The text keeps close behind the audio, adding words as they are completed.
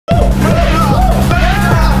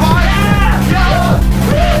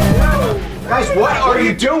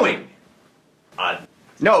you doing?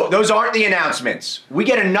 No, those aren't the announcements. We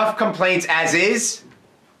get enough complaints as is.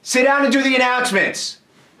 Sit down and do the announcements.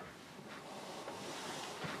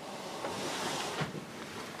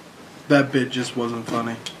 That bit just wasn't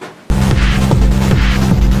funny.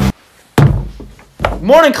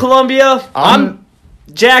 Morning, Columbia. I'm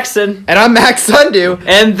Jackson. And I'm Max Sundew.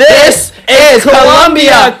 And this is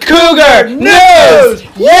Columbia Cougar News!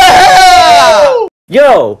 Yeah!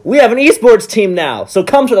 Yo, we have an esports team now, so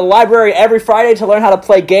come to the library every Friday to learn how to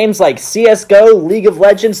play games like CSGO, League of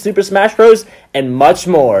Legends, Super Smash Bros., and much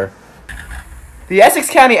more. The Essex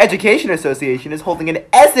County Education Association is holding an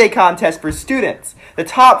essay contest for students. The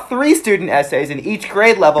top 3 student essays in each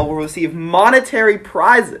grade level will receive monetary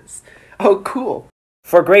prizes. Oh, cool.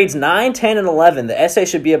 For grades 9, 10, and 11, the essay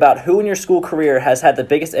should be about who in your school career has had the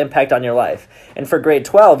biggest impact on your life. And for grade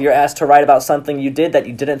 12, you're asked to write about something you did that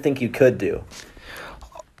you didn't think you could do.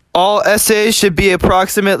 All essays should be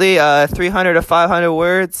approximately 300 to 500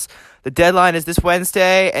 words. The deadline is this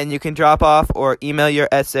Wednesday, and you can drop off or email your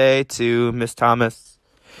essay to Miss Thomas.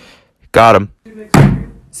 Got him.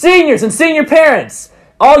 Seniors and senior parents,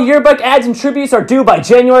 all yearbook ads and tributes are due by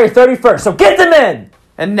January 31st, so get them in!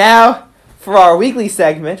 And now, for our weekly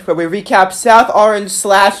segment, where we recap South Orange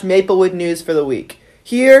 / Maplewood news for the week.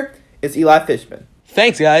 Here is Eli Fishman.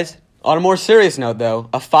 Thanks, guys. On a more serious note, though,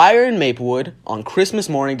 a fire in Maplewood on Christmas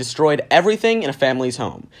morning destroyed everything in a family's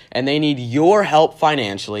home, and they need your help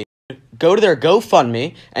financially. Go to their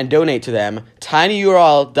GoFundMe and donate to them,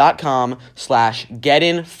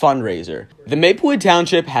 tinyurl.com/getinfundraiser. The Maplewood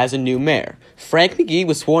Township has a new mayor. Frank McGee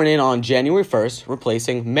was sworn in on January 1st,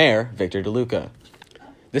 replacing Mayor Victor DeLuca.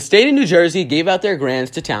 The state of New Jersey gave out their grants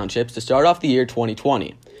to townships to start off the year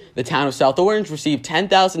 2020. The town of South Orange received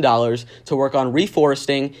 $10,000 to work on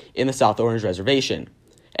reforesting in the South Orange Reservation.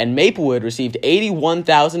 And Maplewood received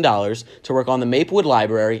 $81,000 to work on the Maplewood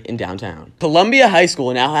Library in downtown. Columbia High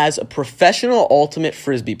School now has a professional ultimate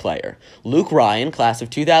frisbee player. Luke Ryan, class of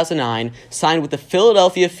 2009, signed with the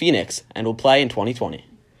Philadelphia Phoenix and will play in 2020.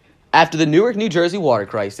 After the Newark, New Jersey water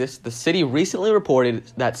crisis, the city recently reported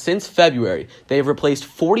that since February, they have replaced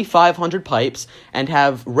 4,500 pipes and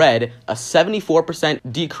have read a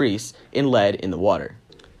 74% decrease in lead in the water.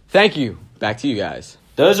 Thank you. Back to you guys.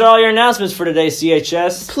 Those are all your announcements for today,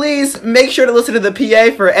 CHS. Please make sure to listen to the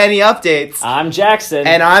PA for any updates. I'm Jackson.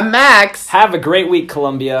 And I'm Max. Have a great week,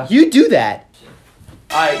 Columbia. You do that.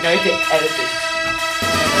 Alright, now you can edit this.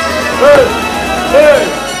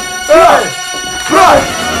 Bird!